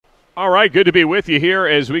All right, good to be with you here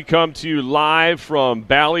as we come to you live from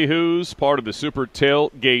Ballyhoo's, part of the Super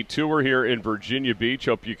Tailgate Tour here in Virginia Beach.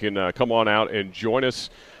 Hope you can come on out and join us.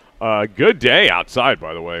 Good day outside,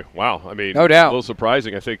 by the way. Wow, I mean, no doubt. A little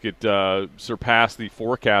surprising. I think it surpassed the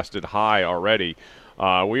forecasted high already.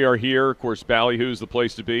 We are here, of course, Ballyhoo's the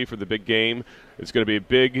place to be for the big game. It's going to be a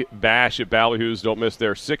big bash at Ballyhoo's. Don't miss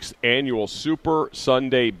their 6th annual Super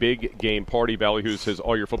Sunday Big Game Party. Ballyhoo's has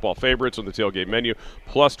all your football favorites on the tailgate menu,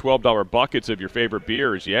 plus $12 buckets of your favorite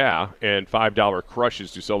beers, and $5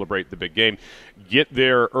 crushes to celebrate the big game. Get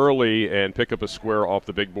there early and pick up a square off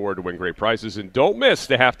the big board to win great prizes. And don't miss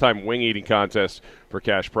the halftime wing eating contest for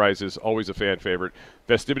cash prizes. Always a fan favorite.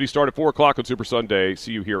 Festivities start at 4 o'clock on Super Sunday.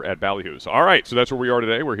 See you here at Ballyhoo's. All right, so that's where we are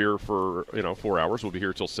today. We're here for 4 hours. We'll be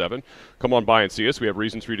here till 7. Come on by and see us. We have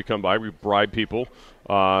reasons for you to come by. We bribe people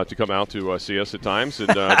to come out to see us at times, and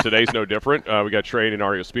today's no different. We got train and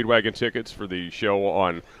REO Speedwagon tickets for the show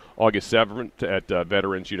on August 7th at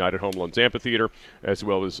Veterans United Home Loans Amphitheater, as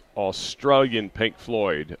well as Australian Pink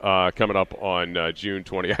Floyd coming up on June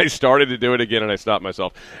 20. I started to do it again, and I stopped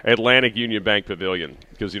myself. Atlantic Union Bank Pavilion,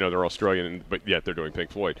 because, they're Australian, but yet they're doing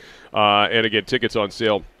Pink Floyd. And, again, tickets on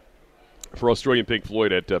sale for Australian Pink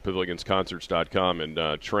Floyd at pavilionsconcerts.com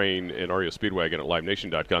and Train and REO Speedwagon at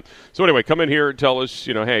livenation.com. So anyway, come in here and tell us,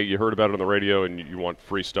 hey, you heard about it on the radio and you want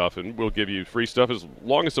free stuff, and we'll give you free stuff as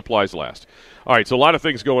long as supplies last. All right, so a lot of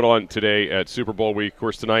things going on today at Super Bowl week. Of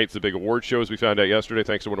course, tonight's the big award show, as we found out yesterday,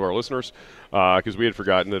 thanks to one of our listeners, because we had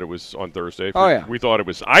forgotten that it was on Thursday. Oh, yeah. I thought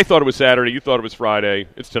it was Saturday. You thought it was Friday.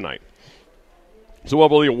 It's tonight. So we'll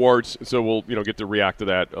have the awards, so we'll get to react to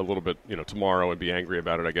that a little bit tomorrow and be angry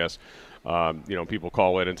about it, I guess. People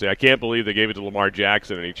call in and say, I can't believe they gave it to Lamar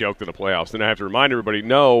Jackson and he choked in the playoffs. Then I have to remind everybody,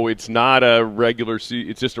 no, it's not a regular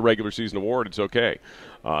it's just a regular season award. It's okay.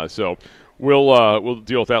 So we'll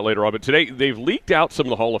deal with that later on. But today they've leaked out some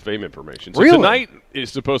of the Hall of Fame information. So really? Tonight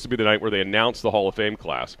is supposed to be the night where they announce the Hall of Fame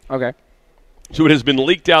class. Okay. So it has been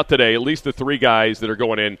leaked out today, at least the 3 guys that are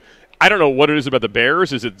going in. I don't know what it is about the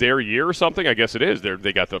Bears. Is it their year or something? I guess it is.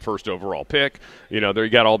 They got the first overall pick. They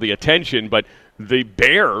got all the attention. But the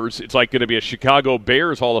Bears, it's like going to be a Chicago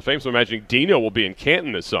Bears Hall of Fame. So I'm imagining Dino will be in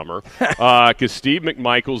Canton this summer because Steve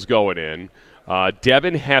McMichael's going in.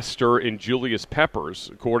 Devin Hester and Julius Peppers,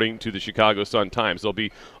 according to the Chicago Sun-Times. They'll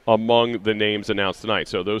be among the names announced tonight.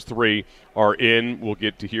 So those 3 are in. We'll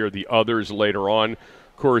get to hear the others later on.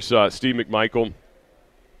 Of course, Steve McMichael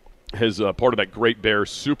has part of that great Bears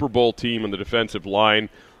Super Bowl team on the defensive line.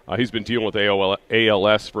 He's been dealing with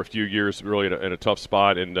ALS for a few years, really in a tough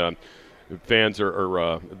spot, and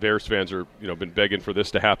Bears fans are been begging for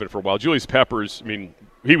this to happen for a while. Julius Peppers,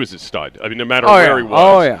 he was a stud. no matter where he was.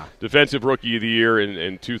 Oh, yeah. Defensive Rookie of the Year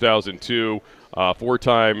in 2002,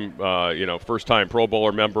 4-time, first-time Pro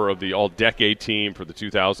Bowler, member of the All-Decade team for the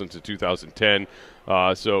 2000 to 2010.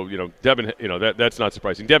 Devin, that's not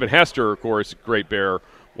surprising. Devin Hester, of course, great Bear,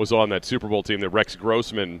 was on that Super Bowl team that Rex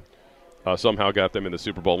Grossman somehow got them in the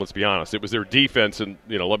Super Bowl. Let's be honest. It was their defense and,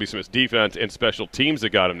 Lovie Smith's defense and special teams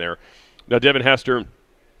that got him there. Now, Devin Hester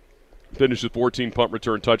finished with 14 punt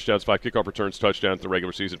return touchdowns, 5 kickoff returns, touchdowns in the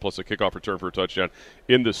regular season, plus a kickoff return for a touchdown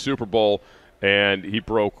in the Super Bowl. And he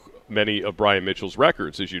broke many of Brian Mitchell's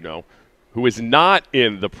records, as you know, who is not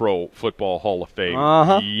in the Pro Football Hall of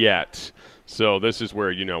Fame yet. So this is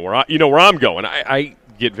where where I'm going. I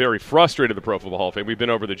get very frustrated at the Pro Football Hall of Fame. We've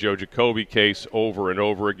been over the Joe Jacoby case over and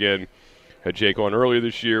over again. Had Jake on earlier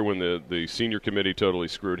this year when the senior committee totally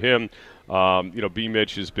screwed him. B.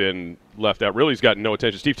 Mitch has been left out. Really, he's gotten no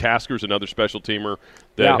attention. Steve Tasker's another special teamer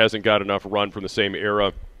that hasn't got enough run from the same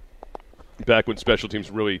era, back when special teams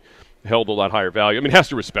really held a lot higher value.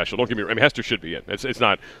 Hester was special. Don't get me wrong. Hester should be in. It's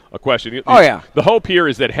not a question. The hope here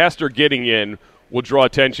is that Hester getting in will draw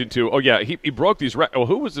attention to, he broke these records.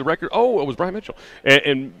 Who was the record? It was Brian Mitchell.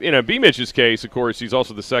 And in B. Mitch's case, of course, he's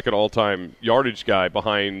also the second all-time yardage guy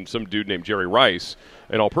behind some dude named Jerry Rice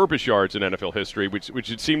in all-purpose yards in NFL history, which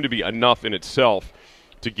would seem to be enough in itself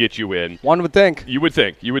to get you in. One would think. You would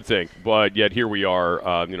think. But yet here we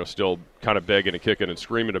are, still kind of begging and kicking and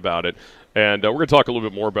screaming about it. And we're going to talk a little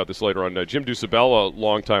bit more about this later on. Jim Dusabella,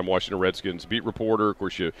 longtime Washington Redskins beat reporter. Of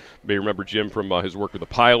course, you may remember Jim from his work with the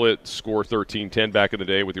Pilot, Score 1310 back in the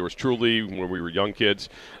day with yours truly when we were young kids.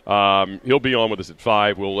 He'll be on with us at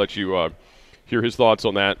 5. We'll let you hear his thoughts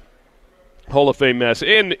on that Hall of Fame mess.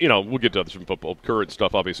 And, we'll get to others from football, current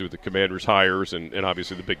stuff, obviously, with the Commanders' hires and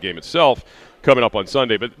obviously the big game itself coming up on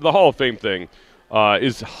Sunday. But the Hall of Fame thing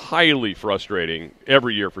is highly frustrating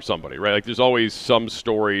every year for somebody, right? Like there's always some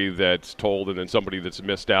story that's told and then somebody that's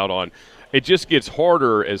missed out on. It just gets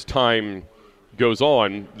harder as time goes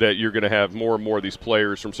on, that you're going to have more and more of these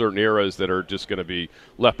players from certain eras that are just going to be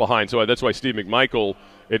left behind. So that's why Steve McMichael,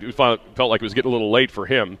 it felt like it was getting a little late for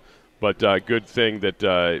him. But good thing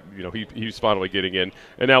that he's finally getting in,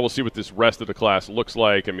 and now we'll see what this rest of the class looks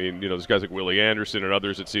like. I mean, there's guys like Willie Anderson and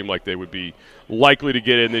others that seem like they would be likely to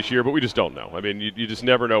get in this year, but we just don't know. I mean, you just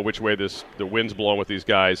never know which way the wind's blowing with these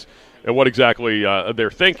guys and what exactly they're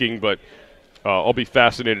thinking. But I'll be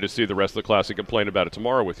fascinated to see the rest of the class and complain about it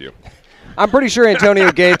tomorrow with you. I'm pretty sure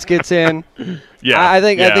Antonio Gates gets in. Yeah, I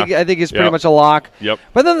think he's pretty much a lock. Yep.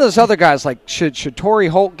 But then there's other guys like should Torrey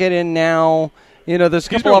Holt get in now? There's a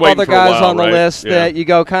couple of other guys on the list that you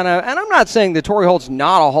go kind of, and I'm not saying that Torrey Holt's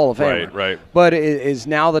not a Hall of Famer, right. But it is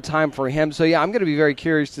now the time for him. So I'm going to be very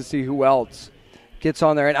curious to see who else gets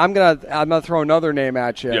on there, and I'm gonna throw another name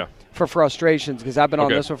at you for frustrations because I've been on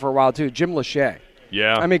this one for a while too. Jim Lachey.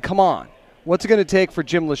 Yeah. I mean, come on, what's it going to take for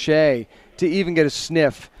Jim Lachey to even get a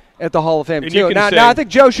sniff at the Hall of Fame too? Now I think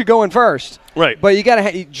Joe should go in first. Right. But you got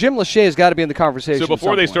to Jim Lachey has got to be in the conversation. So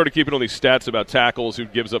before they started keeping all these stats about tackles, who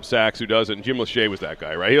gives up sacks, who doesn't, Jim Lachey was that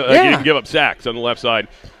guy, right? He didn't give up sacks on the left side.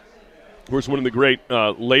 Of course, one of the great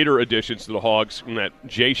later additions to the Hogs in that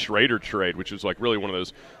Jay Schrader trade, which was like really one of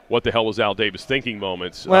those what the hell was Al Davis thinking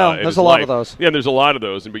moments. Well, there's a lot of those. Yeah, there's a lot of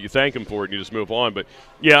those, but you thank him for it and you just move on. But,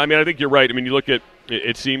 yeah, I mean, I think you're right. I mean, you look at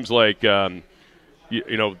it seems like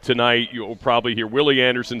tonight you'll probably hear Willie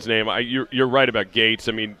Anderson's name. You're right about Gates.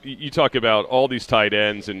 I mean, you talk about all these tight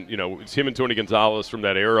ends, and it's him and Tony Gonzalez from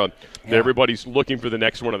that era. Yeah. Everybody's looking for the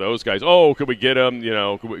next one of those guys. Oh, could we get him?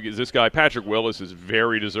 Is this guy? Patrick Willis is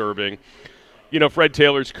very deserving. Fred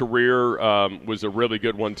Taylor's career was a really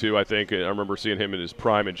good one too. I think I remember seeing him in his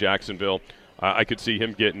prime in Jacksonville. I could see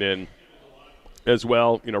him getting in as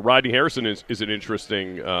well. Rodney Harrison is an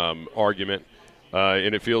interesting argument.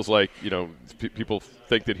 And it feels like, people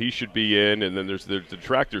think that he should be in, and then there's the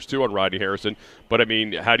detractors, too, on Rodney Harrison. But, I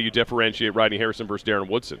mean, how do you differentiate Rodney Harrison versus Darren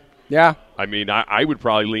Woodson? Yeah. I mean, I would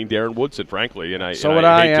probably lean Darren Woodson, frankly, and I hate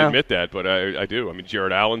to admit that, but I do. I mean,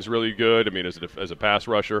 Jared Allen's really good. I mean, as a pass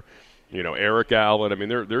rusher. Eric Allen. I mean,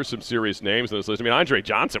 there's some serious names in this list. I mean, Andre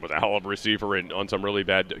Johnson was a hell of a receiver on some really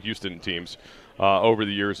bad Houston teams over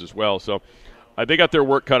the years as well. So, they got their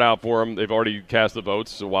work cut out for them. They've already cast the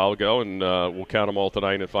votes a while ago, and we'll count them all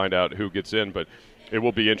tonight and find out who gets in. But it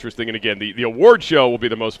will be interesting. And, again, the award show will be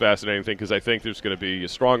the most fascinating thing because I think there's going to be a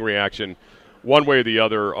strong reaction one way or the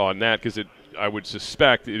other on that because I would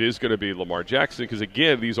suspect it is going to be Lamar Jackson because,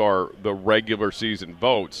 again, these are the regular season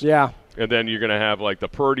votes. Yeah. And then you're going to have, like, the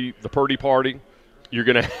Purdy party. You're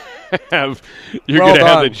going to have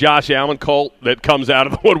the Josh Allen cult that comes out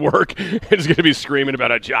of the woodwork and is going to be screaming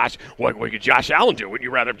about Josh. What could Josh Allen do? Wouldn't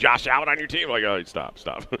you rather have Josh Allen on your team? Like, oh, stop,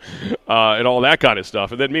 and all that kind of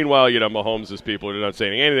stuff. And then meanwhile, Mahomes' people are not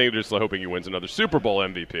saying anything. They're just hoping he wins another Super Bowl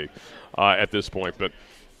MVP at this point. But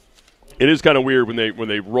it is kind of weird when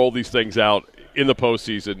they roll these things out in the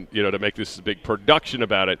postseason, to make this big production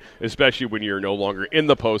about it, especially when you're no longer in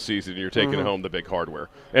the postseason and you're taking home the big hardware.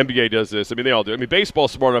 NBA does this. I mean, they all do. I mean,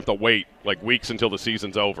 baseball's smart enough to wait like weeks until the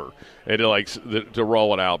season's over and to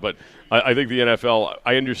roll it out. But I think the NFL,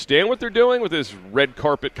 I understand what they're doing with this red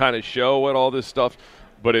carpet kind of show and all this stuff,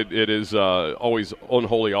 but it is always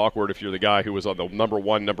unholy awkward if you're the guy who was on the number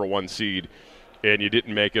one seed and you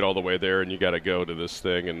didn't make it all the way there and you got to go to this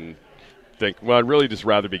thing and think, well, I'd really just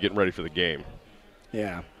rather be getting ready for the game.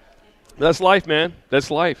 Yeah. That's life, man. That's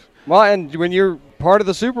life. Well, and when you're part of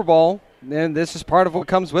the Super Bowl, then this is part of what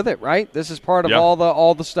comes with it, right? This is part of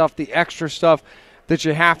all the stuff, the extra stuff that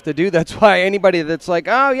you have to do. That's why anybody that's like,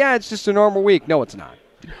 oh, yeah, it's just a normal week. No, it's not.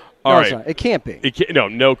 All right. It can't be.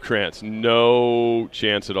 No chance. No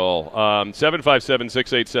chance at all.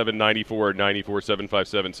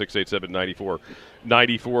 757-687-9494,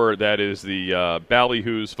 757-687-9494. That is the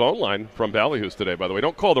Ballyhoo's phone line from Ballyhoo's today, by the way.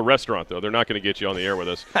 Don't call the restaurant, though. They're not going to get you on the air with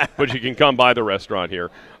us. But you can come by the restaurant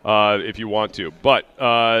here if you want to. But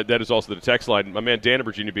that is also the text line. My man Dan in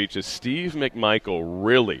Virginia Beach says, Steve McMichael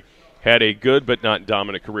really had a good but not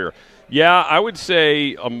dominant career. Yeah, I would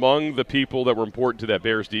say among the people that were important to that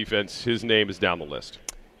Bears defense, his name is down the list.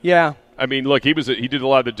 Yeah. I mean, look, he did a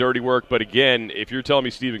lot of the dirty work, but again, if you're telling me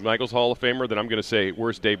Steve McMichael's Hall of Famer, then I'm going to say,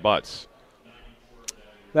 where's Dave Butts?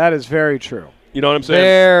 That is very true. You know what I'm saying?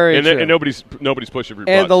 Very true. And nobody's pushing for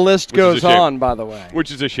Butts. And the list goes on, by the way.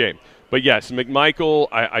 Which is a shame. But, yes, McMichael,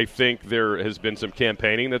 I think there has been some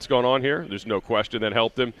campaigning that's gone on here. There's no question that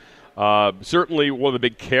helped him. Certainly one of the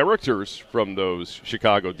big characters from those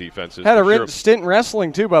Chicago defenses. Had a stint in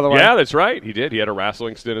wrestling, too, by the way. Yeah, that's right. He did. He had a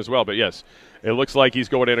wrestling stint as well. But, yes, it looks like he's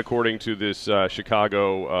going in according to this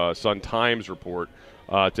Chicago Sun-Times report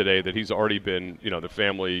today that he's already been, the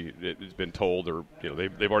family has been told, or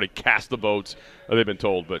they've already cast the votes, or they've been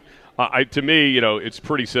told. But to me, it's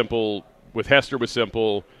pretty simple. With Hester was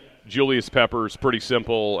simple. Julius Peppers pretty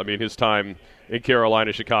simple. I mean, his time in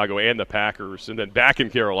Carolina, Chicago, and the Packers, and then back in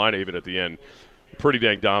Carolina even at the end, pretty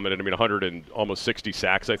dang dominant. I mean, 100 and almost 60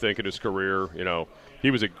 sacks, I think, in his career.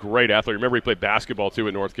 He was a great athlete. Remember, he played basketball too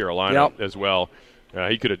in North Carolina as well.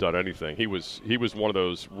 He could have done anything. He was one of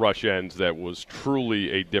those rush ends that was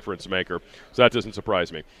truly a difference maker. So that doesn't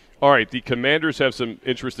surprise me. All right, the Commanders have some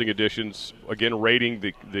interesting additions. Again, rating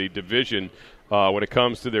the division when it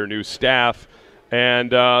comes to their new staff.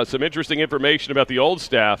 And some interesting information about the old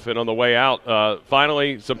staff. And on the way out,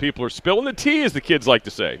 finally, some people are spilling the tea, as the kids like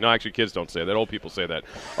to say. No, actually, kids don't say that. Old people say that.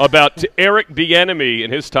 About Eric Bieniemy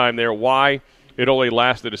and his time there, why it only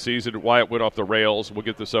lasted a season, why it went off the rails. We'll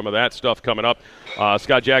get to some of that stuff coming up.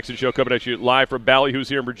 Scott Jackson Show coming at you live from Ballyhoo's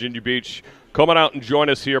here in Virginia Beach. Come on out and join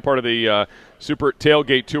us here, part of the Super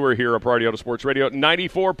Tailgate Tour here on Priority Auto Sports Radio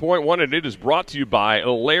 94.1, and it is brought to you by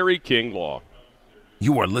Larry King Law.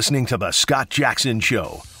 You are listening to The Scott Jackson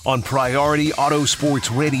Show on Priority Auto Sports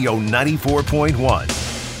Radio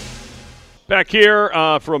 94.1. Back here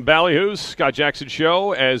from Ballyhoo's, Scott Jackson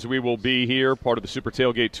Show, as we will be here, part of the Super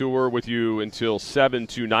Tailgate Tour with you until 7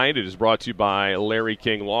 tonight. It is brought to you by Larry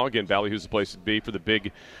King Law. Again, Ballyhoo's is the place to be for the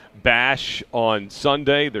big bash on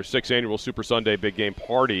Sunday, their 6th annual Super Sunday Big Game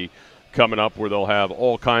Party coming up, where they'll have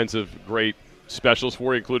all kinds of great specials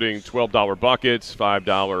for you, including $12 buckets,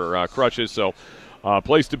 $5 crutches. So,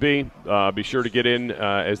 place to be. Be sure to get in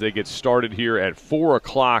as they get started here at 4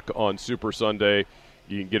 o'clock on Super Sunday.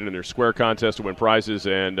 You can get in their square contest to win prizes,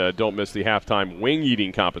 and don't miss the halftime wing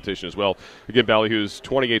eating competition as well. Again, Ballyhoo's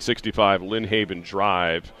 2865 Lynn Haven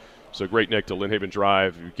Drive. So great, Nick, to Lynn Haven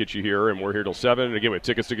Drive. We get you here, and we're here till 7. And again, we have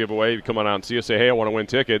tickets to give away. You come on out and see us. Say, hey, I want to win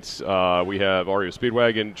tickets. We have REO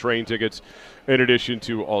Speedwagon train tickets in addition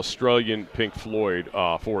to Australian Pink Floyd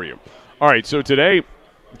for you. All right, so today,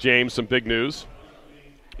 James, some big news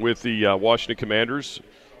with the Washington Commanders.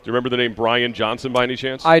 Do you remember the name Brian Johnson by any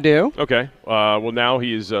chance? I do. Okay. Well, now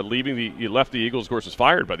he is leaving he left the Eagles, of course, was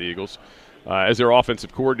fired by the Eagles as their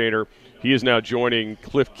offensive coordinator. He is now joining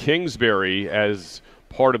Cliff Kingsbury as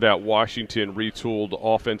part of that Washington retooled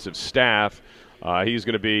offensive staff. He's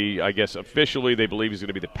going to be, I guess, officially, they believe he's going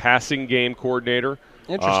to be the passing game coordinator.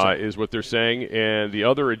 Interesting. Is what they're saying. And the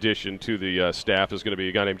other addition to the staff is going to be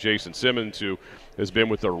a guy named Jason Simmons, who has been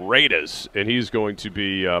with the Raiders, and he's going to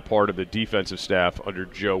be part of the defensive staff under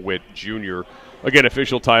Joe Witt Jr. Again,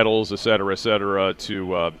 official titles, et cetera,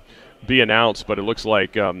 to be announced, but it looks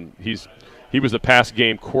like he was the pass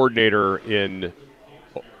game coordinator in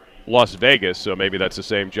Las Vegas, so maybe that's the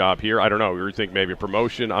same job here. I don't know. We think maybe a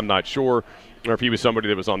promotion. I'm not sure. Or if he was somebody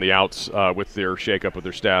that was on the outs with their shakeup with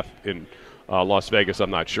their staff in Las Vegas,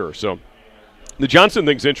 I'm not sure. So the Johnson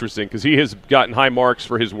thing's interesting because he has gotten high marks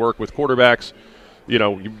for his work with quarterbacks.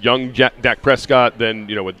 Young Dak Prescott, then,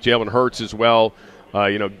 with Jalen Hurts as well.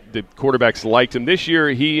 The quarterbacks liked him. This year,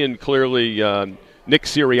 he and clearly Nick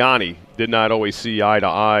Sirianni did not always see eye to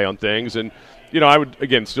eye on things. And, I would,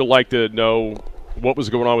 again, still like to know what was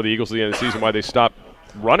going on with the Eagles at the end of the season, why they stopped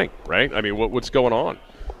running, right? I mean, what's going on?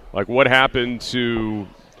 Like, what happened to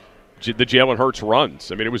the Jalen Hurts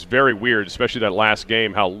runs? I mean, it was very weird, especially that last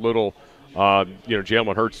game, how little,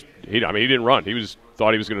 Jalen Hurts, he didn't run.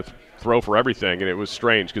 Thought he was going to throw for everything, and it was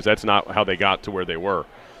strange because that's not how they got to where they were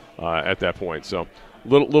at that point. So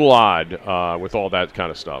little odd with all that kind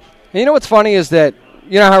of stuff. You know what's funny is that,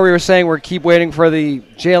 how we were saying we keep waiting for the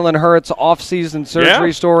Jalen Hurts off-season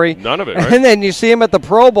surgery story. None of it, right? And then you see him at the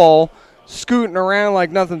Pro Bowl scooting around like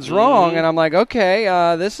nothing's wrong, and I'm like, okay,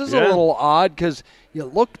 this is a little odd because you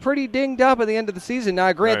looked pretty dinged up at the end of the season. Now,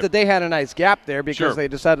 I grant that they had a nice gap there because they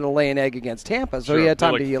decided to lay an egg against Tampa, so he had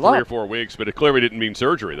time to heal up. 3 or 4 weeks, but it clearly didn't mean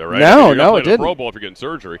surgery, though, right? No, it didn't. Pro Bowl if you're getting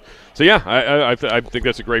surgery. So, yeah, I think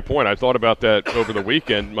that's a great point. I thought about that over the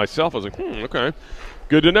weekend myself. I was like, okay,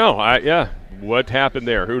 good to know. What happened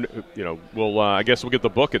there? I guess we'll get the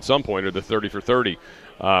book at some point, or the 30 for 30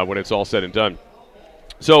 when it's all said and done.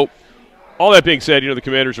 So, all that being said, the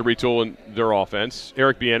Commanders are retooling their offense.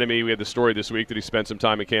 Eric Bieniemy, we had the story this week that he spent some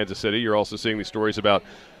time in Kansas City. You're also seeing these stories about,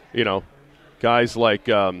 guys like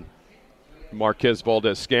Marquez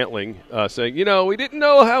Valdez-Scantling saying, we didn't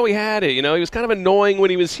know how he had it. He was kind of annoying when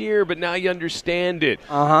he was here, but now you understand it.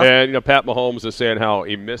 And, Pat Mahomes is saying how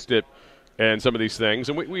he missed it and some of these things.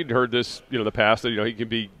 And we'd heard this, in the past, that, he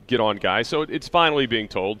can get on guys. So it's finally being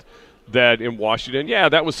told that in Washington,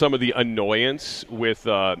 that was some of the annoyance with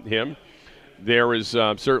him. There is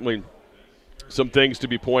certainly some things to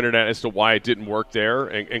be pointed at as to why it didn't work there,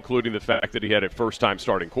 including the fact that he had a first-time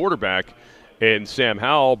starting quarterback in Sam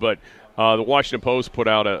Howell. But the Washington Post put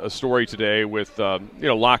out a story today with,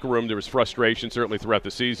 locker room. There was frustration certainly throughout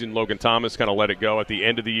the season. Logan Thomas kind of let it go at the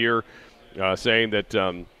end of the year, saying that,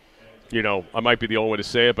 I might be the only one to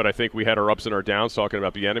say it, but I think we had our ups and our downs talking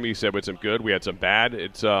about the enemy. He said we had some good, we had some bad.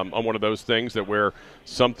 It's on one of those things that where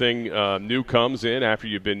something new comes in after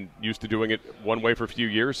you've been used to doing it one way for a few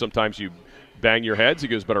years. Sometimes you bang your heads. He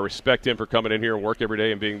goes, but I respect him for coming in here and work every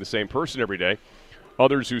day and being the same person every day.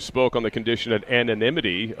 Others who spoke on the condition of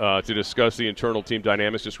anonymity to discuss the internal team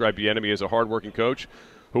dynamics described Bieniemy as a hardworking coach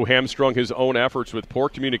who hamstrung his own efforts with poor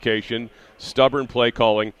communication, stubborn play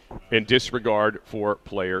calling, and disregard for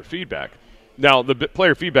player feedback. Now, the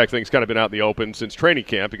player feedback thing's kind of been out in the open since training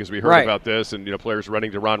camp because we heard about this and, players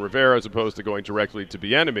running to Ron Rivera as opposed to going directly to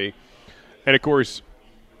Bieniemy. And, of course,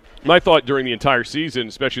 my thought during the entire season,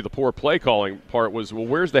 especially the poor play calling part, was, well,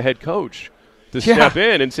 where's the head coach to step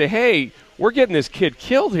in and say, hey, we're getting this kid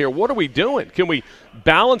killed here. What are we doing? Can we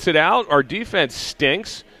balance it out? Our defense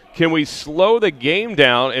stinks. Can we slow the game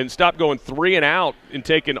down and stop going 3 and out and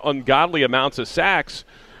taking ungodly amounts of sacks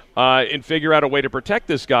and figure out a way to protect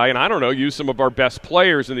this guy? And I don't know, use some of our best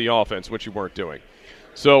players in the offense, which you weren't doing.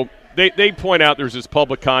 So they point out there's this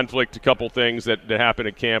public conflict, a couple things that happened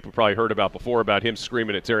at camp we probably heard about before, about him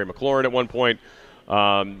screaming at Terry McLaurin at one point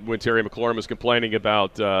when Terry McLaurin was complaining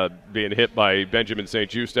about being hit by Benjamin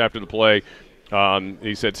St. Juste after the play.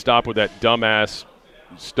 He said, stop with that dumbass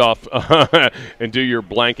stuff and do your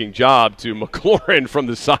blanking job to McLaurin from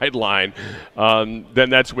the sideline. Then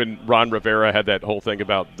that's when Ron Rivera had that whole thing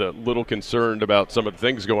about the little concerned about some of the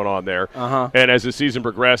things going on there. And as the season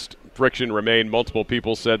progressed, friction remained. Multiple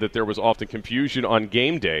people said that there was often confusion on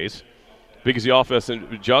game days because the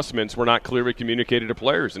offensive adjustments were not clearly communicated to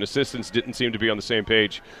players, and assistants didn't seem to be on the same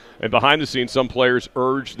page. And behind the scenes, some players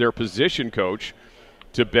urged their position coach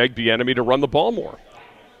to beg Bieniemy to run the ball more.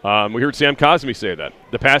 We heard Sam Cosmi say that.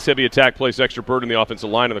 The pass-heavy attack placed extra burden on the offensive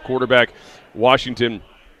line and the quarterback. Washington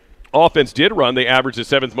offense did run. They averaged the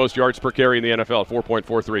 7th most yards per carry in the NFL,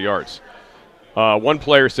 4.43 yards. One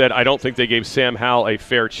player said, I don't think they gave Sam Howell a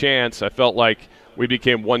fair chance. I felt like we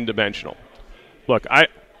became one-dimensional. Look,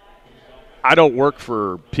 I don't work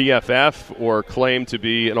for PFF or claim to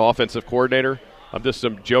be an offensive coordinator. I'm just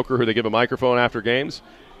some joker who they give a microphone after games.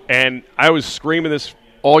 And I was screaming this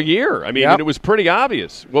all year. I mean, and it was pretty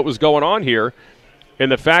obvious what was going on here.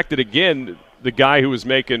 And the fact that, again, the guy who was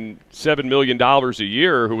making $7 million a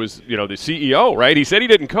year, who was, the CEO, right? He said he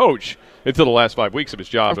didn't coach until the last 5 weeks of his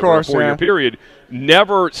job over a 4-year period.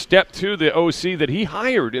 Never stepped to the OC that he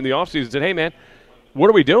hired in the offseason and said, hey, man, what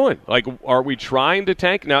are we doing? Like, are we trying to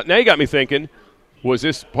tank? Now you got me thinking, was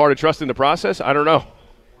this part of trusting the process? I don't know.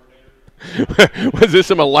 Was this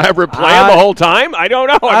some elaborate plan the whole time? I don't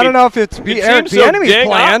know. I don't know if it's Bieniemy's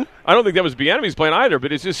plan. I don't think that was Bieniemy's plan either,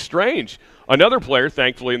 but it's just strange. Another player,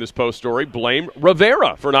 thankfully, in this post story, blamed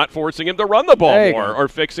Rivera for not forcing him to run the ball more or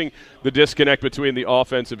fixing the disconnect between the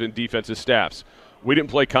offensive and defensive staffs. We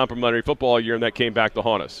didn't play complimentary football all year, and that came back to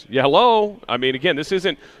haunt us. Yeah, hello. I mean, again, this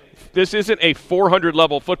isn't a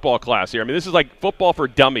 400-level football class here. I mean, this is like football for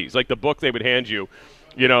dummies, like the book they would hand you.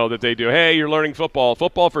 That they do. Hey, you're learning football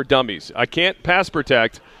for dummies. I can't pass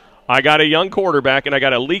protect. I got a young quarterback, and I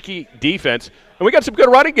got a leaky defense, and we got some good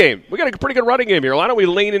running game. We got a pretty good running game here. Why don't we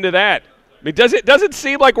lean into that? I mean, doesn't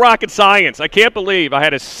seem like rocket science. I can't believe I had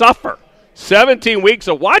to suffer 17 weeks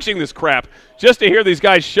of watching this crap just to hear these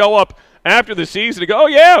guys show up after the season and go, oh,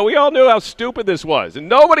 yeah, we all knew how stupid this was. And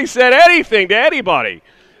nobody said anything to anybody,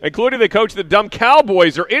 including the coach of the dumb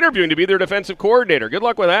Cowboys are interviewing to be their defensive coordinator. Good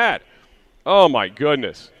luck with that. Oh, my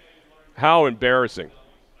goodness. How embarrassing.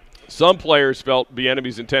 Some players felt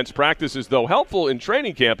Bieniemy's intense practices, though helpful in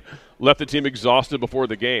training camp, left the team exhausted before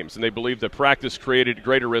the games, and they believed that practice created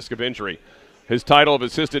greater risk of injury. His title of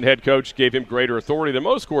assistant head coach gave him greater authority than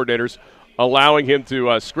most coordinators, allowing him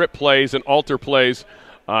to script plays and alter plays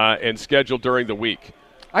and schedule during the week.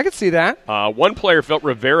 I could see that. One player felt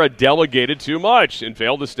Rivera delegated too much and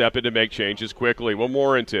failed to step in to make changes quickly. One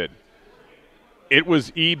warranted. It was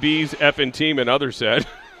EB's effing team, and others said.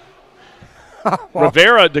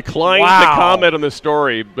 Rivera declined to comment on the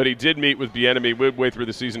story, but he did meet with Bieniemy midway through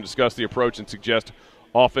the season to discuss the approach and suggest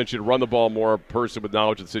offense should run the ball more. A person with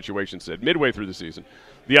knowledge of the situation said midway through the season.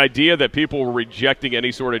 The idea that people were rejecting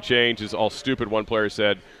any sort of change is all stupid, one player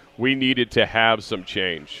said. We needed to have some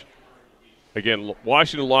change. Again,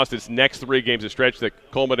 Washington lost its next 3 games of stretch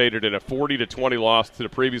that culminated in a 40-20 loss to the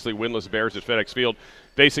previously winless Bears at FedEx Field,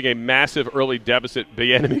 facing a massive early deficit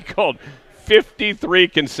Bieniemy called 53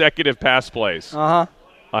 consecutive pass plays. Howell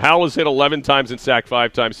was hit 11 times and sacked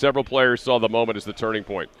 5 times. Several players saw the moment as the turning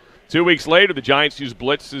point. 2 weeks later, the Giants used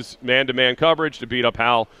blitz's man-to-man coverage to beat up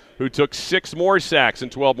Hal, who took 6 more sacks and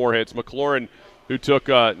 12 more hits. McLaurin, who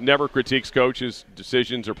never critiques coaches'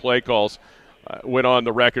 decisions or play calls, went on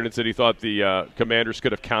the record and said he thought the Commanders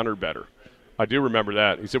could have countered better. I do remember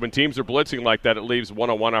that. He said when teams are blitzing like that, it leaves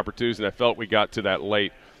one-on-one opportunities, and I felt we got to that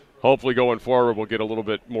late. Hopefully going forward, we'll get a little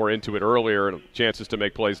bit more into it earlier and chances to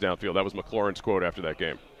make plays downfield. That was McLaurin's quote after that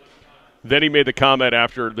game. Then he made the comment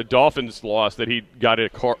after the Dolphins lost that he got a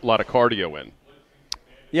lot of cardio in.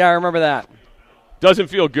 Yeah, I remember that. Doesn't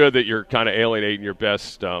feel good that you're kind of alienating your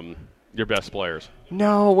best players.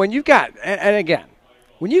 No, when you've got, and again,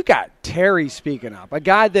 when you've got Terry speaking up, a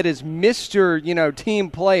guy that is Mr.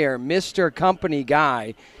 Team player, Mr. company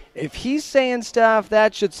guy, if he's saying stuff,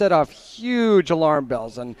 that should set off huge alarm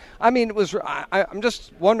bells. And I mean, I'm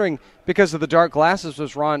just wondering, because of the dark glasses,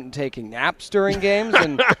 was Ron taking naps during games?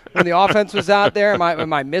 And when the offense was out there,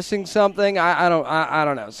 am I missing something? I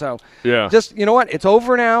don't know. So yeah, just you know what, it's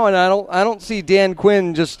over now, and I don't see Dan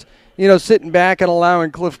Quinn just sitting back and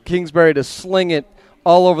allowing Cliff Kingsbury to sling it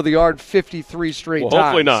all over the yard 53 straight times.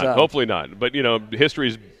 Hopefully not. So. Hopefully not. But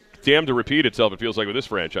history's damned to repeat itself. It feels like with this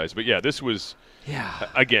franchise. But yeah, this was. Yeah.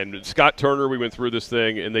 Again, Scott Turner, we went through this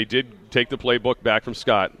thing, and they did take the playbook back from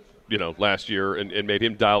Scott, last year and made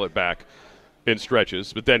him dial it back in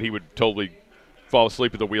stretches. But then he would totally fall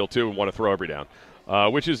asleep at the wheel, too, and want to throw every down,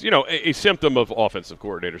 which is, a symptom of offensive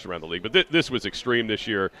coordinators around the league. But this was extreme this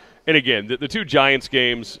year. And, again, the 2 Giants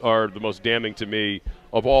games are the most damning to me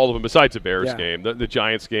of all of them, besides the Bears game. The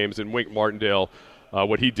Giants games and Wink Martindale.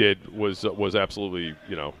 What he did was absolutely,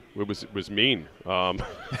 it was mean. But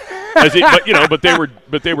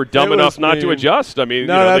they were dumb enough not to adjust. I mean,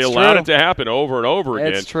 they allowed it to happen over and over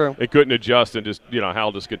again. It's true. They couldn't adjust, and just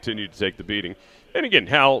Hal just continued to take the beating. And again,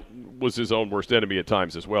 Hal was his own worst enemy at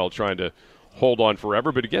times as well, trying to hold on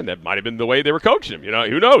forever. But again, that might have been the way they were coaching him.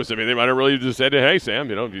 Who knows? I mean, they might have really just said, "Hey, Sam,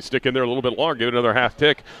 if you stick in there a little bit longer, give it another half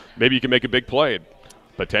tick, maybe you can make a big play."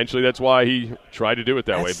 Potentially, that's why he tried to do it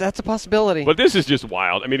that way. That's a possibility. But this is just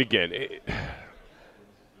wild. I mean, again,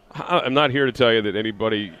 I'm not here to tell you that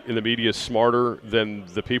anybody in the media is smarter than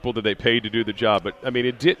the people that they paid to do the job. But, I mean,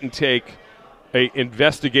 it didn't take an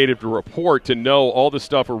investigative report to know all the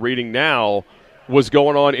stuff we're reading now was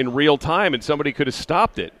going on in real time, and somebody could have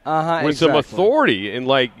stopped it with some authority and,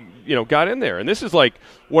 got in there. And this is like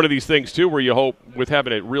one of these things, too, where you hope with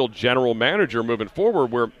having a real general manager moving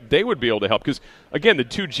forward where they would be able to help. Because, again, the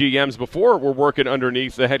 2 GMs before were working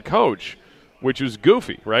underneath the head coach, which was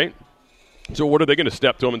goofy, right? So what are they going to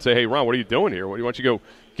step to him and say, "Hey, Ron, what are you doing here? Why don't you go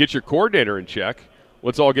get your coordinator in check?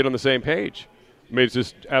 Let's all get on the same page." I mean, it's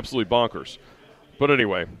just absolutely bonkers. But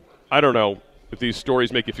anyway, I don't know if these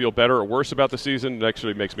stories make you feel better or worse about the season. It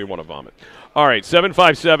actually makes me want to vomit. All right,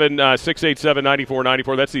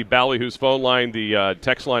 757-687-9494. That's the Ballyhoo's phone line. The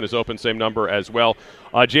text line is open, same number as well.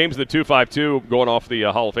 James, the 252, going off the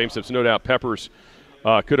Hall of Fame steps. No doubt Peppers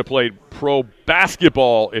could have played pro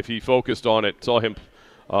basketball if he focused on it. Saw him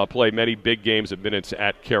play many big games of minutes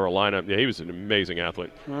at Carolina. Yeah, he was an amazing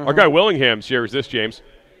athlete. Our guy Willingham shares this, James.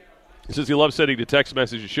 He says he loves sending the text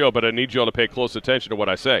message to show, but I need you all to pay close attention to what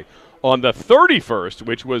I say. On the 31st,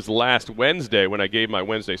 which was last Wednesday when I gave my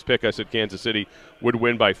Wednesday's pick, I said Kansas City would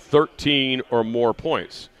win by 13 or more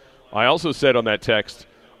points. I also said on that text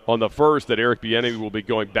on the 1st that Eric Bieniemy will be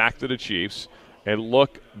going back to the Chiefs, and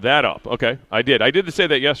look that up. Okay, I did. I did say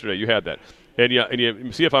that yesterday. You had that. And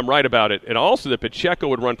you see if I'm right about it. And also that Pacheco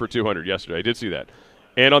would run for 200 yesterday. I did see that.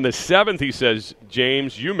 And on the 7th, he says,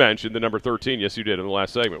 James, you mentioned the number 13. Yes, you did in the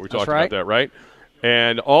last segment. We talked about that, right?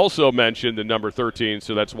 And also mentioned the number 13,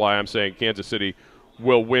 so that's why I'm saying Kansas City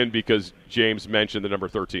will win because James mentioned the number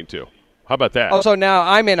 13 too. How about that? Oh, so now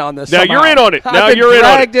I'm in on this. Now somehow. you're in on it. Now you're in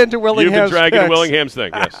on it. Into Willingham's You've been dragged into picks. Willingham's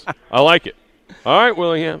thing, yes. I like it. All right,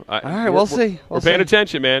 Willingham. All right, we'll see. We're paying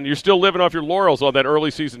attention, man. You're still living off your laurels on that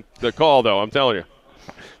early season call, though, I'm telling you.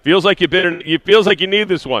 Feels like it feels like you need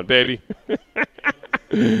this one, baby.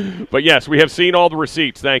 But, yes, we have seen all the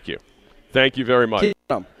receipts. Thank you. Thank you very much.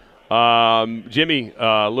 Jimmy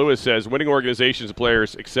Lewis says, winning organizations and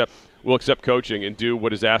players will accept coaching and do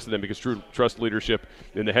what is asked of them because trust leadership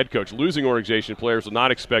in the head coach. Losing organization players will not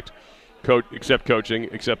accept coaching,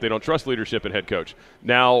 except they don't trust leadership and head coach.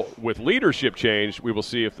 Now, with leadership change, we will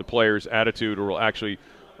see if the players' attitude or will actually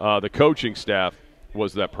the coaching staff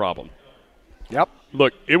was that problem. Yep.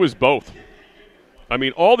 Look, it was both. I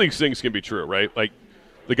mean, all these things can be true, right? Like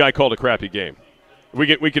the guy called a crappy game.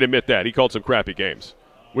 We can admit that. He called some crappy games.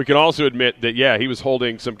 We can also admit that, yeah, he was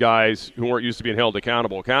holding some guys who weren't used to being held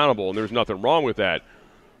accountable, and there's nothing wrong with that.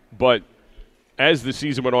 But as the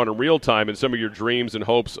season went on in real time and some of your dreams and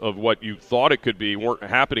hopes of what you thought it could be weren't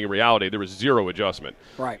happening in reality, there was zero adjustment.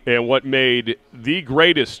 Right. And what made the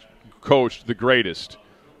greatest coach the greatest,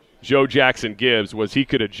 Joe Jackson Gibbs, was he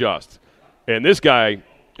could adjust. And this guy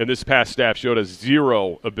and this past staff showed us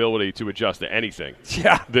zero ability to adjust to anything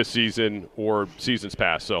this season or seasons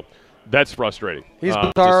past. So that's frustrating. He's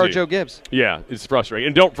bizarre, Joe Gibbs. Yeah, it's frustrating.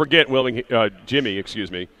 And don't forget, Jimmy,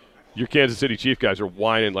 your Kansas City Chief guys are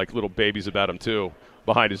whining like little babies about him, too,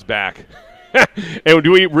 behind his back. And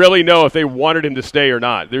do we really know if they wanted him to stay or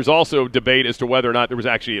not? There's also debate as to whether or not there was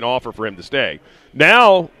actually an offer for him to stay.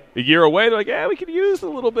 Now, a year away, they're like, yeah, we could use a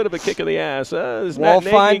little bit of a kick in the ass. This we'll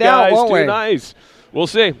find out, won't we? Nice. We'll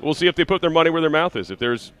see. We'll see if they put their money where their mouth is. If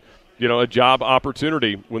there's, a job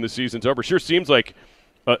opportunity when the season's over. Sure seems like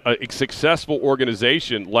a successful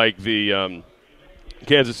organization like the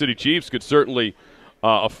Kansas City Chiefs could certainly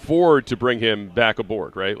afford to bring him back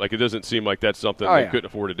aboard, right? Like, it doesn't seem like that's something they couldn't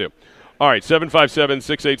afford to do. All right,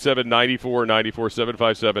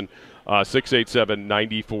 757-687-9494,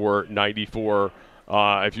 757-687-9494.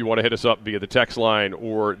 If you want to hit us up via the text line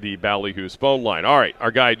or the Ballyhoo's phone line. All right,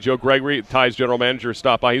 our guy Joe Gregory, Tide's general manager,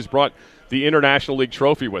 stopped by. He's brought the International League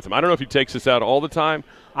trophy with him. I don't know if he takes this out all the time.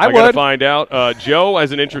 I got to find out. Joe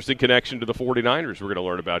has an interesting connection to the 49ers we're going to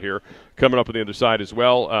learn about here coming up on the other side as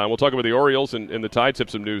well. We'll talk about the Orioles and the Tides have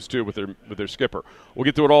some news, too, with their skipper. We'll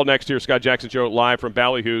get to it all next here. Scott Jackson Show live from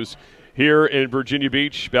Ballyhoo's here in Virginia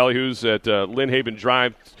Beach. Ballyhoo's at Lynn Haven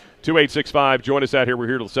Drive. 2865. Join us out here. We're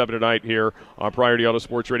here till 7 tonight here on Priority Auto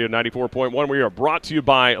Sports Radio 94.1. We are brought to you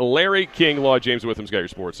by Larry King Law. James Witham's got your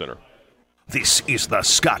Sports Center. This is the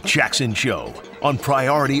Scott Jackson Show on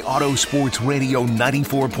Priority Auto Sports Radio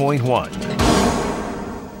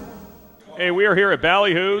 94.1. Hey, we are here at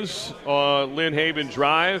Ballyhoo's on Lynn Haven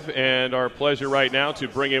Drive, and our pleasure right now to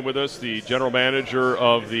bring in with us the general manager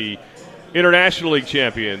of the International League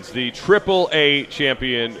champions, the AAA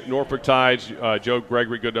champion Norfolk Tides, Joe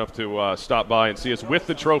Gregory, good enough to stop by and see us with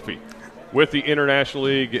the trophy, with the International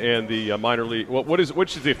League and the minor league.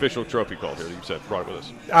 Which is the official trophy called here? You said brought it with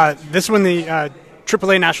us. This one, the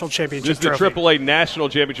AAA National Championship. This is the AAA National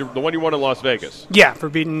Championship, the one you won in Las Vegas. Yeah, for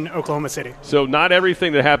beating Oklahoma City. So not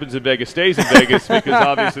everything that happens in Vegas stays in Vegas because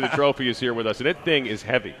obviously the trophy is here with us, and that thing is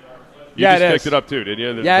heavy. You just picked it up too,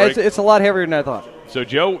 didn't you? Yeah, it's a lot heavier than I thought. So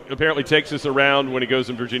Joe apparently takes us around when he goes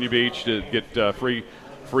in Virginia Beach to get free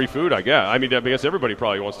food, I guess. I guess everybody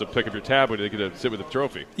probably wants to pick up your tab when they get to sit with the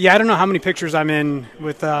trophy. Yeah, I don't know how many pictures I'm in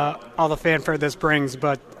with all the fanfare this brings,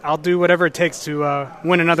 but I'll do whatever it takes to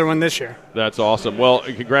win another one this year. That's awesome. Well,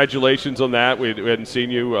 congratulations on that. We hadn't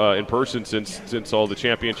seen you in person since all the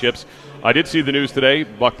championships. I did see the news today,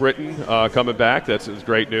 Buck Britton coming back. That's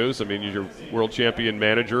great news. Your world champion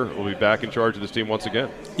manager will be back in charge of this team once again.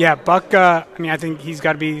 Yeah, Buck, I think he's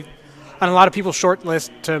got to be on a lot of people's short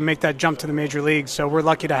list to make that jump to the major leagues. So we're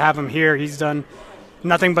lucky to have him here. He's done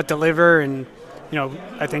nothing but deliver, and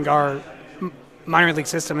I think our minor league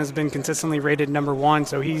system has been consistently rated number one.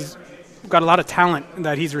 So he's got a lot of talent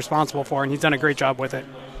that he's responsible for, and he's done a great job with it.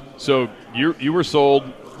 So you were sold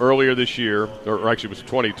earlier this year, or actually it was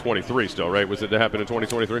 2023 still, right? Was it that happened in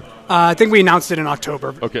 2023? I think we announced it in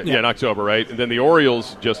October. Okay, yeah, in October, right? And then the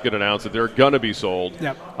Orioles just get announced that they're going to be sold.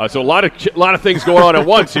 Yep. So a lot of things going on at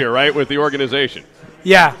once here, right, with the organization.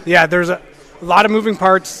 Yeah, there's a lot of moving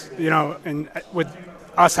parts, and with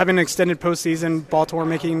us having an extended postseason, Baltimore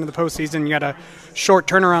making it into the postseason, you got a short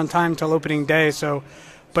turnaround time till opening day. So,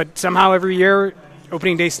 but somehow every year,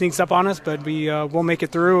 opening day sneaks up on us, but we'll make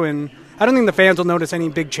it through, and I don't think the fans will notice any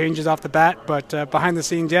big changes off the bat, but behind the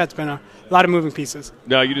scenes, it's been a lot of moving pieces.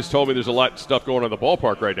 Now, you just told me there's a lot of stuff going on in the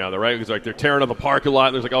ballpark right now, though, right? Because they're tearing up the parking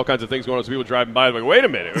lot, and there's all kinds of things going on. So people driving by, like, wait a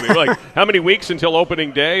minute. How many weeks until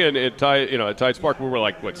opening day? And at Tides Park, we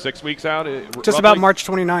were 6 weeks out? Just roughly? About March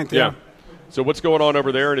 29th, yeah. So what's going on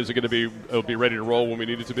over there, and is it'll be ready to roll when we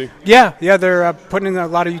need it to be? Yeah, they're putting in a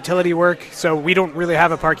lot of utility work, so we don't really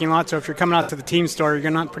have a parking lot. So if you're coming out to the team store,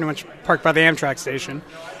 you're not pretty much parked by the Amtrak station.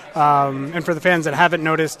 And for the fans that haven't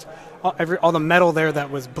noticed, all the metal there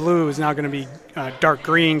that was blue is now going to be dark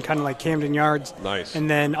green, kind of like Camden Yards. Nice. And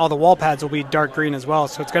then all the wall pads will be dark green as well.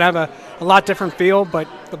 So it's going to have a lot different feel, but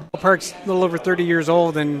the ballpark's a little over 30 years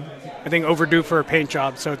old and I think overdue for a paint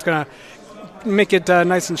job. So it's going to make it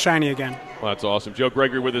nice and shiny again. Well, that's awesome. Joe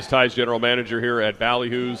Gregory with us, Tides general manager here at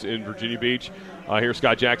Ballyhoo's in Virginia Beach. Here,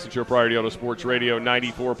 Scott Jackson Show, Priority Auto Sports Radio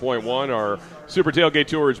 94.1. Our Super Tailgate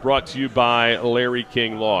Tour is brought to you by Larry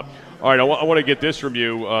King Law. All right, I want to get this from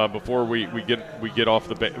you before we get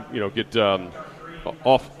off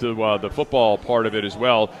off the football part of it as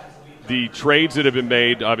well. The trades that have been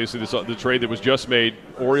made, obviously the trade that was just made,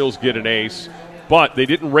 Orioles get an ace. But they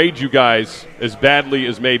didn't raid you guys as badly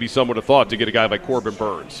as maybe some would have thought to get a guy like Corbin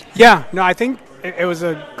Burns. Yeah, no, I think it was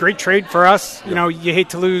a great trade for us. You know, you hate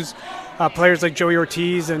to lose players like Joey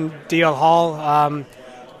Ortiz and DL Hall.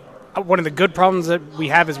 One of the good problems that we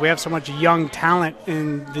have is we have so much young talent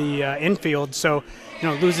in the infield. So, you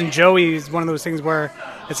know, losing Joey is one of those things where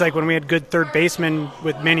it's like when we had good third baseman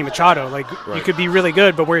with Manny Machado. Like, you could be really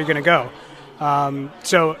good, but where are you going to go?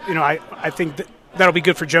 So, you know, I think that'll be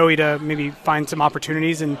good for Joey to maybe find some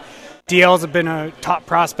opportunities. And DL's have been a top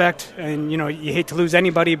prospect, and, you know, you hate to lose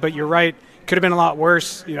anybody, but you're right. Could have been a lot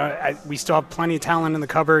worse. You know, we still have plenty of talent in the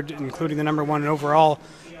cupboard, including the number 1 overall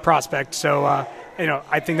prospect. So, you know,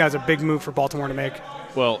 I think that was a big move for Baltimore to make.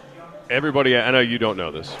 Well, everybody, I know you don't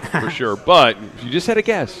know this for sure, but if you just had a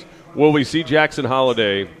guess, will we see Jackson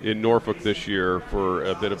Holliday in Norfolk this year for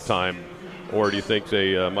a bit of time, or do you think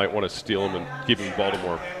they might want to steal him and keep him in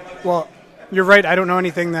Baltimore? Well, you're right. I don't know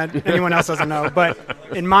anything that anyone else doesn't know, but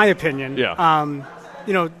in my opinion,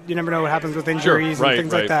 you know, you never know what happens with injuries and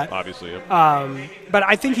things like that. Obviously, but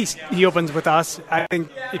I think he opens with us. I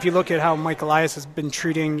think if you look at how Mike Elias has been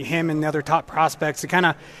treating him and the other top prospects, they kind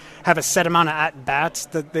of have a set amount of at-bats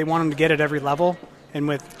that they want him to get at every level. And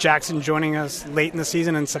with Jackson joining us late in the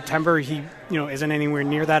season in September, he, you know, isn't anywhere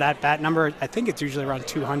near that at-bat number. I think it's usually around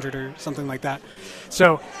 200 or something like that.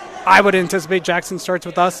 So I would anticipate Jackson starts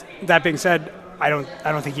with us. That being said, I don't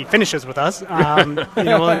think he finishes with us. You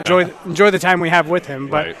know, we'll enjoy the time we have with him,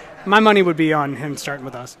 but my money would be on him starting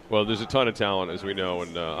with us. Well, there's a ton of talent, as we know,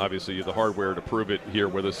 and obviously you have the hardware to prove it here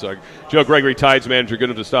with us. Joe Gregory, Tides manager, good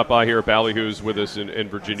enough to stop by here at Ballyhoo's with us in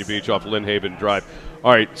Virginia Beach off Lynn Haven Drive.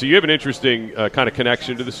 All right, so you have an interesting kind of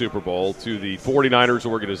connection to the Super Bowl, to the 49ers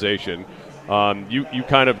organization. You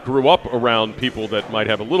kind of grew up around people that might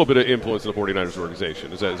have a little bit of influence in the 49ers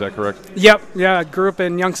organization. Is that correct? Yep. Yeah, I grew up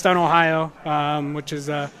in Youngstown, Ohio, which is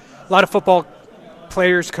a lot of football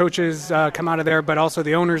players, coaches come out of there, but also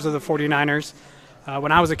the owners of the 49ers.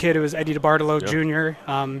 When I was a kid, it was Eddie DeBartolo Jr.,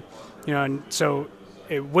 you know, and so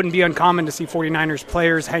it wouldn't be uncommon to see 49ers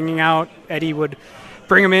players hanging out. Eddie would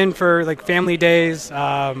bring them in for, like, family days.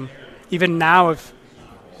 Even now, if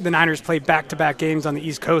the Niners play back-to-back games on the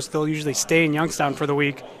East Coast, they'll usually stay in Youngstown for the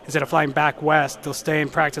week. Instead of flying back west, they'll stay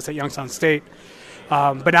and practice at Youngstown State.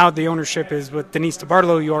 But now the ownership is with Denise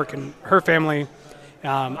DeBartolo York and her family.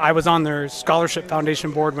 I was on their scholarship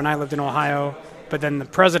foundation board when I lived in Ohio, but then the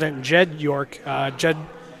president, Jed York, Jed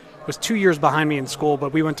was 2 years behind me in school,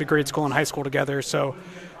 but we went to grade school and high school together. So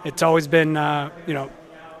it's always been, you know,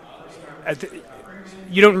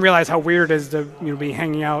 you don't realize how weird it is to, you know, be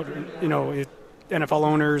hanging out, you know, NFL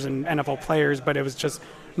owners and NFL players, but it was just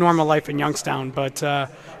normal life in Youngstown. But, yeah,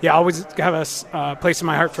 I always have a place in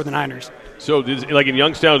my heart for the Niners. So, like in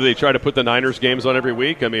Youngstown, do they try to put the Niners games on every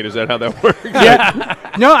week? I mean, is that how that works? Yeah.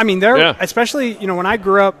 No, I mean, they're especially, you know, when I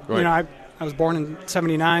grew up, you know, I was born in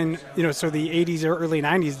 79, you know, so the 80s or early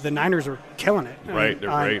 90s, the Niners were killing it. Right, they're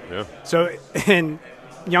great, yeah. So, and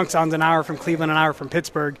Youngstown's an hour from Cleveland, an hour from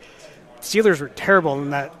Pittsburgh. Steelers were terrible in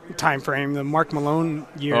that time frame, the Mark Malone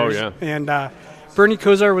years. Oh, yeah. And Bernie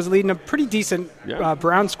Kosar was leading a pretty decent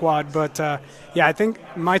Brown squad. But, yeah, I think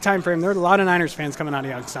my time frame, there are a lot of Niners fans coming out of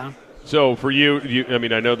Youngstown. So for you, I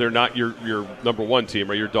mean, I know they're not your number one team,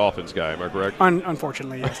 or your Dolphins guy. Am I correct?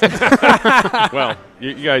 Unfortunately, yes. Well,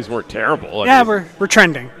 you guys weren't terrible. I mean, we're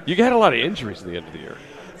trending. You had a lot of injuries at the end of the year.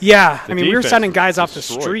 Yeah, I mean, we were sending guys off the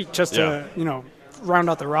street just to, you know, round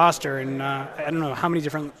out the roster, and I don't know how many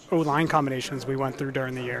different O-line combinations we went through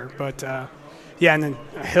during the year. But, yeah, and then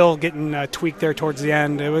Hill getting tweaked there towards the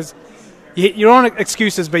end. It was – you don't want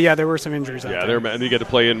excuses, but, yeah, there were some injuries out there. And you get to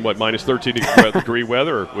play in, minus 13 degree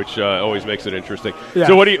weather, which always makes it interesting. Yeah.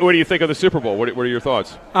 So what do you think of the Super Bowl? What are your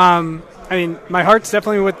thoughts? I mean, my heart's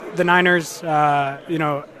definitely with the Niners. You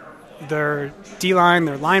know, their D-line,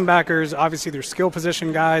 their linebackers, obviously their skill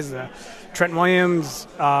position guys, Trent Williams,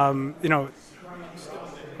 you know,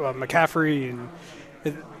 McCaffrey. And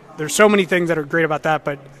there's so many things that are great about that,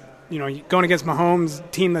 but – you know, going against Mahomes,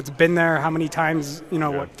 team that's been there how many times, you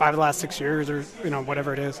know, 5 of the last 6 years or, you know,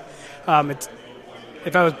 whatever it is.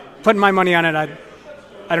 If I was putting my money on it,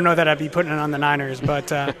 I don't know that I'd be putting it on the Niners. But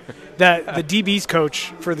the DB's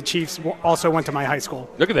coach for the Chiefs also went to my high school.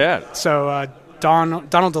 Look at that. So Donald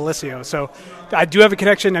Delisio. So I do have a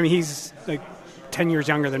connection. I mean, he's like 10 years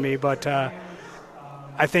younger than me. But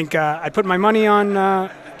I think I put my money on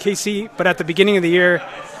KC. But at the beginning of the year,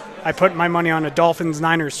 I put my money on a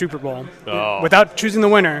Dolphins-Niners Super Bowl without choosing the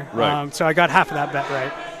winner. Right. So I got half of that bet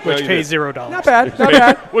right, which pays $0. Not bad. Not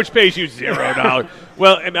bad. Which pays you $0.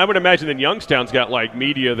 Well, I would imagine that Youngstown's got like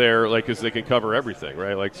media there, like because they can cover everything,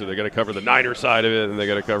 right? Like, so they're going to cover the Niner side of it, and they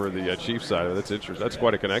got to cover the Chiefs side of it. That's interesting. That's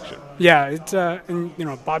quite a connection. Yeah, it's and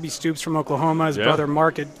Bobby Stoops from Oklahoma, his brother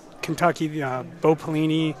Mark at Kentucky, Bo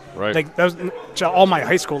Pelini. Right. Like that was all my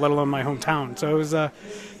high school, let alone my hometown. So it was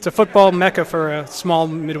it's a football mecca for a small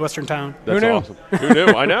Midwestern town. That's awesome. Who knew?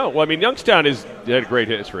 I know. Well, I mean, Youngstown had a great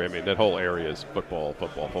history. I mean, that whole area is football.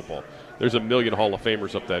 There's a million Hall of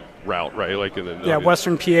Famers up that route, right? Like in the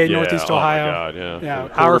Western PA, Northeast Ohio. Oh my God, yeah.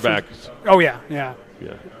 Quarterbacks.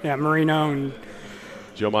 Yeah. Marino and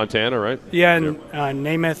Joe Montana, right? Yeah, and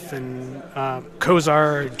Namath and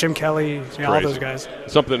Kozar, Jim Kelly, all those guys.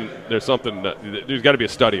 There's got to be a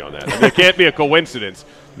study on that. I mean, it can't be a coincidence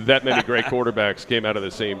that many great quarterbacks came out of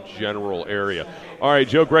the same general area. All right,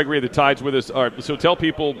 Joe Gregory of the Tide's with us. All right, so tell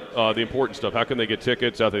people the important stuff. How can they get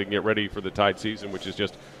tickets? How they can get ready for the Tide season, which is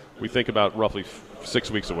just, we think about roughly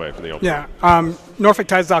 6 weeks away from the opening. Yeah,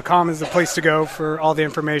 NorfolkTides.com is the place to go for all the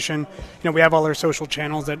information. We have all our social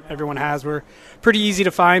channels that everyone has. We're pretty easy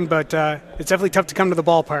to find, but it's definitely tough to come to the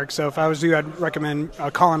ballpark. So if I was you, I'd recommend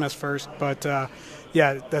calling us first. But,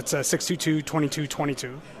 that's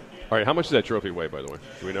 622-2222. All right, how much does that trophy weigh, by the way?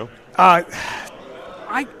 Do we know?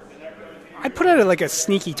 I'd put it at like a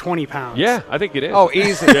sneaky 20 pounds. Yeah, I think it is. Oh,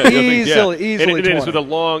 easily. And it 20. is with the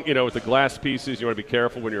long, with the glass pieces. You want to be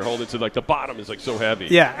careful when you're holding it. So like the bottom is like so heavy.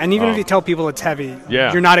 Yeah, and even if you tell people it's heavy,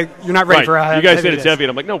 you're not ready right. for how heavy. You guys heavy said it's heavy, and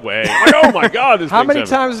I'm like, no way. Like, oh my God, this How thing's many heavy.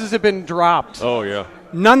 times has it been dropped? Oh yeah.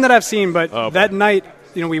 None that I've seen, but that night,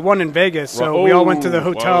 we won in Vegas, so we all went to the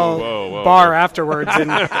hotel bar afterwards,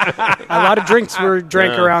 and a lot of drinks were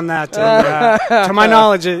drank around that. And, to my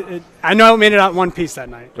knowledge, I know it made it out in one piece that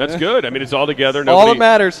night. That's good. I mean, it's all together. All that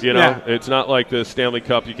matters. It's not like the Stanley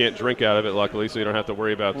Cup. You can't drink out of it, luckily, so you don't have to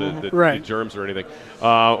worry about the germs or anything.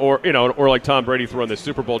 Or like Tom Brady throwing the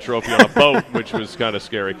Super Bowl trophy on a boat, which was kind of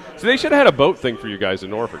scary. So they should have had a boat thing for you guys in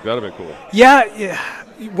Norfolk. That would have been cool. Yeah.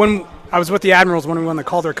 When I was with the Admirals when we won the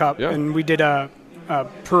Calder Cup, and we did a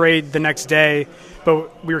parade the next day,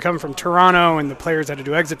 but we were coming from Toronto and the players had to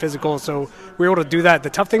do exit physicals, so we were able to do that. The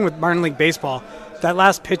tough thing with minor league baseball, that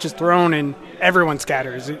last pitch is thrown and everyone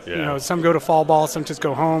scatters. Some go to fall ball, some just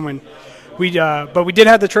go home, and but we did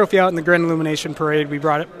have the trophy out in the Grand Illumination Parade. We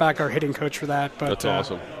brought back our hitting coach for that. But, that's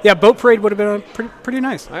awesome. Yeah, boat parade would have been pretty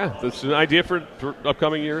nice. Yeah, that's an idea for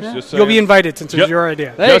upcoming years. Yeah. Just saying. You'll be invited since it's your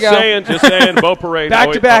idea. There you go. Just saying, boat parade.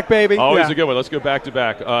 Back to back, baby. Always a good one. Let's go back to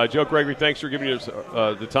back. Joe Gregory, thanks for giving us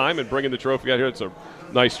the time and bringing the trophy out here. It's a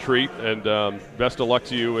nice treat, and best of luck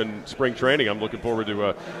to you in spring training. I'm looking forward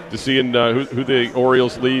to seeing who the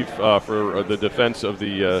Orioles leave for the defense of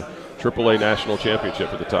the AAA National Championship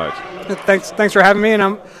for the Tides. Thanks for having me, and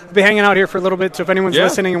I'll be hanging out here for a a bit. So if anyone's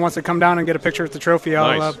listening and wants to come down and get a picture with the trophy,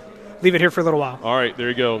 I'll leave it here for a little while. All right, there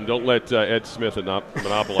you go. Don't let Ed Smith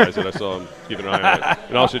monopolize it. I saw him keeping an eye on it.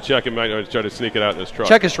 And also check him out. Try to sneak it out in his trunk.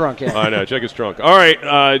 Check his trunk, yeah. I know, check his trunk. All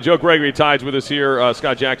right, Joe Gregory, Tides with us here.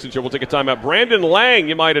 Scott Jackson Show. We'll take a time out. Brandon Lang,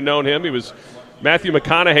 you might have known him. He was Matthew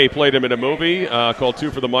McConaughey played him in a movie called Two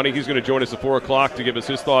for the Money. He's going to join us at 4 o'clock to give us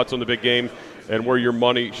his thoughts on the big game and where your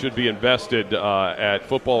money should be invested at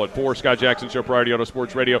football at 4. Scott Jackson Show, Priority Auto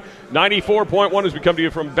Sports Radio. 94.1 as we come to you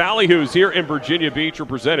from Ballyhoo's here in Virginia Beach,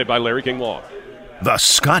 represented by Larry King Law. The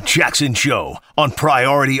Scott Jackson Show on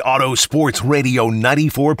Priority Auto Sports Radio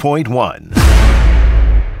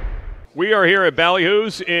 94.1. We are here at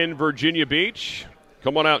Ballyhoo's in Virginia Beach.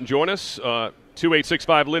 Come on out and join us.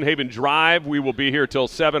 2865 Lynn Haven Drive. We will be here till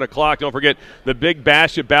 7 o'clock. Don't forget the Big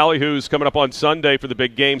Bash at Ballyhoo's coming up on Sunday for the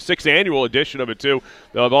big game. 6th annual edition of it, too.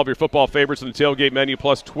 They'll have all of your football favorites on the tailgate menu,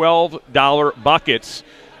 plus $12 buckets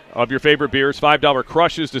of your favorite beers, $5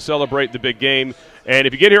 crushes to celebrate the big game. And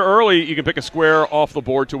if you get here early, you can pick a square off the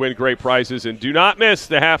board to win great prizes. And do not miss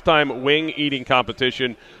the halftime wing eating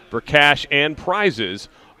competition for cash and prizes.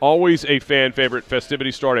 Always a fan favorite.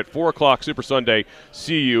 Festivities start at 4 o'clock Super Sunday.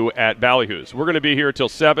 See you at Ballyhoo's. We're going to be here till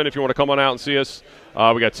 7 if you want to come on out and see us.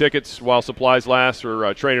 We got tickets while supplies last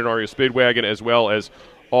for Train and Aria Speedwagon, as well as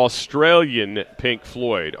Australian Pink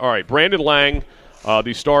Floyd. All right, Brandon Lang,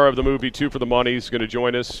 the star of the movie Two for the Money, is going to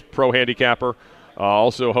join us, pro handicapper.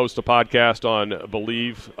 Also host a podcast on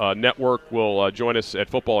Believe Network. Will join us at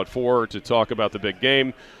Football at 4 to talk about the big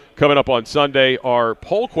game. Coming up on Sunday, our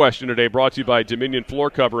poll question today, brought to you by Dominion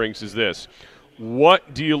Floor Coverings, is this.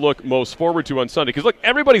 What do you look most forward to on Sunday? Because, look,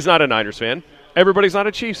 everybody's not a Niners fan. Everybody's not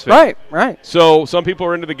a Chiefs fan. Right. So some people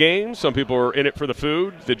are into the game. Some people are in it for the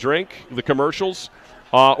food, the drink, the commercials,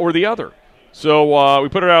 or the other. So we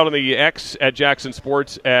put it out on the X at Jackson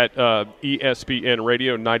Sports at ESPN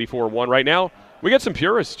Radio 94.1. Right now, we got some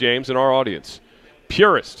purists, James, in our audience.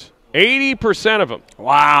 Purists. 80% of them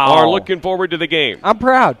are looking forward to the game. I'm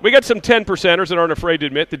proud. We got some 10%ers that aren't afraid to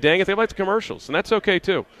admit that, dang it, they like the commercials, and that's okay,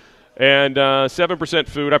 too. And 7%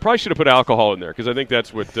 food. I probably should have put alcohol in there because I think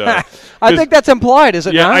that's what I think that's implied, is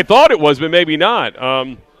it not? Yeah, I thought it was, but maybe not.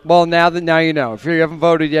 Well, now you know. If you haven't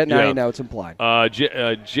voted yet, now you know it's implied.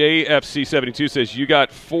 JFC72 says, you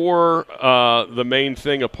got for the main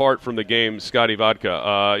thing apart from the game, Scotty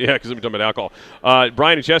Vodka. Yeah, because I'm talking about alcohol.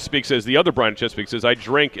 Brian in Chesapeake says, the other Brian in Chesapeake says, I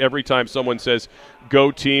drink every time someone says go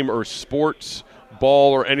team or sports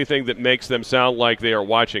ball or anything that makes them sound like they are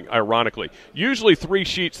watching, ironically. Usually 3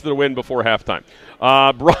 sheets to the win before halftime.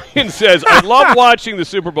 Brian says, I love watching the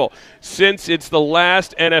Super Bowl since it's the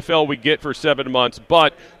last NFL we get for 7 months,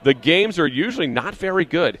 but the games are usually not very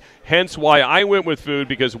good. Hence why I went with food,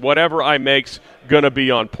 because whatever I make's going to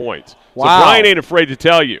be on point. Wow. So Brian ain't afraid to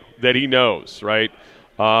tell you that he knows, right?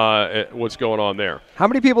 What's going on there. How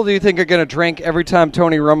many people do you think are going to drink every time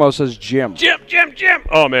Tony Romo says Jim? Jim.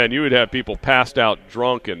 Oh, man, you would have people passed out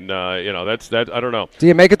drunk, and, that's I don't know. Do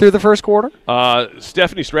you make it through the first quarter?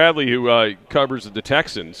 Stephanie Stradley, who covers the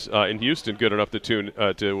Texans in Houston, good enough to tune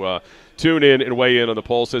in and weigh in on the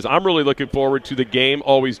poll, says, I'm really looking forward to the game,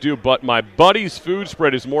 always do, but my buddy's food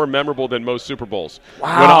spread is more memorable than most Super Bowls.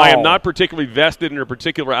 Wow. When I am not particularly vested in a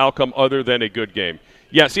particular outcome other than a good game.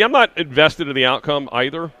 Yeah, see, I'm not invested in the outcome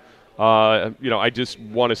either. I just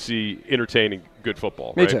want to see entertaining, good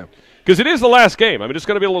football. Me right? too. Because it is the last game. I mean, it's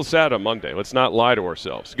going to be a little sad on Monday. Let's not lie to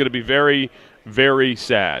ourselves. It's going to be very, very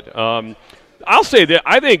sad. I'll say that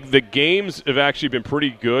I think the games have actually been pretty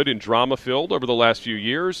good and drama-filled over the last few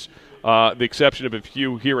years, the exception of a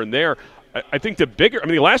few here and there. I think the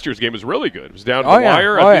last year's game was really good. It was down to the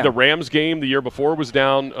wire. I think the Rams game the year before was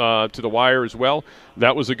down to the wire as well.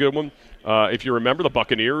 That was a good one. If you remember, the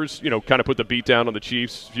Buccaneers, kind of put the beat down on the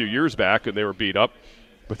Chiefs a few years back, and they were beat up.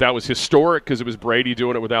 But that was historic because it was Brady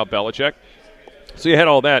doing it without Belichick. So you had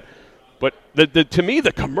all that. But to me,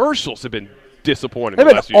 the commercials have been disappointing. They've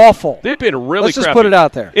been awful. They've been really Let's just crappy. put it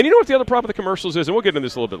out there. And you know what the other problem with the commercials is? And we'll get into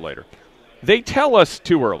this a little bit later. They tell us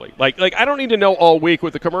too early. Like I don't need to know all week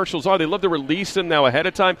what the commercials are. They love to release them now ahead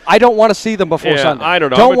of time. I don't want to see them before Sunday. I don't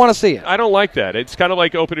know. Don't want to see it. I don't like that. It's kind of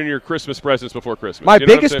like opening your Christmas presents before Christmas. My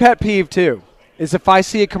biggest pet peeve, too, is if I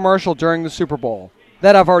see a commercial during the Super Bowl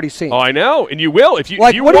that I've already seen. Oh, I know. And you will. If you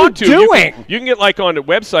what want to. What are you doing? You can get on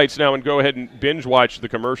websites now and go ahead and binge watch the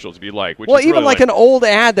commercials if you like. Which well, is even really an old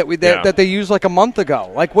ad that they used a month ago.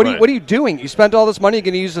 What are you doing? You spent all this money, you're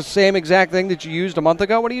going to use the same exact thing that you used a month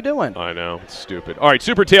ago? What are you doing? I know. It's stupid. All right,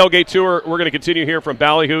 Super Tailgate Tour. We're going to continue here from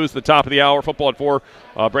Ballyhoo's, the top of the hour. Football at 4.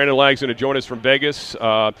 Brandon Lagg's going to join us from Vegas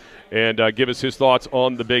and give us his thoughts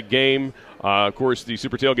on the big game. Of course, the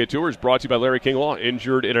Super Tailgate Tour is brought to you by Larry King Law.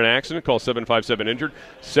 Injured in an accident, call 757-INJURED,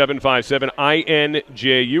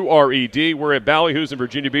 757-INJURED. We're at Ballyhoo's in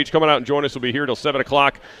Virginia Beach. Coming out and join us. We'll be here till 7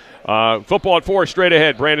 o'clock. Football at 4, straight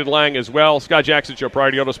ahead. Brandon Lang as well. Scott Jackson Show,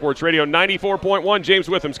 Priority Auto Sports Radio, 94.1. James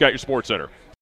Witham, Scott, your Sports Center.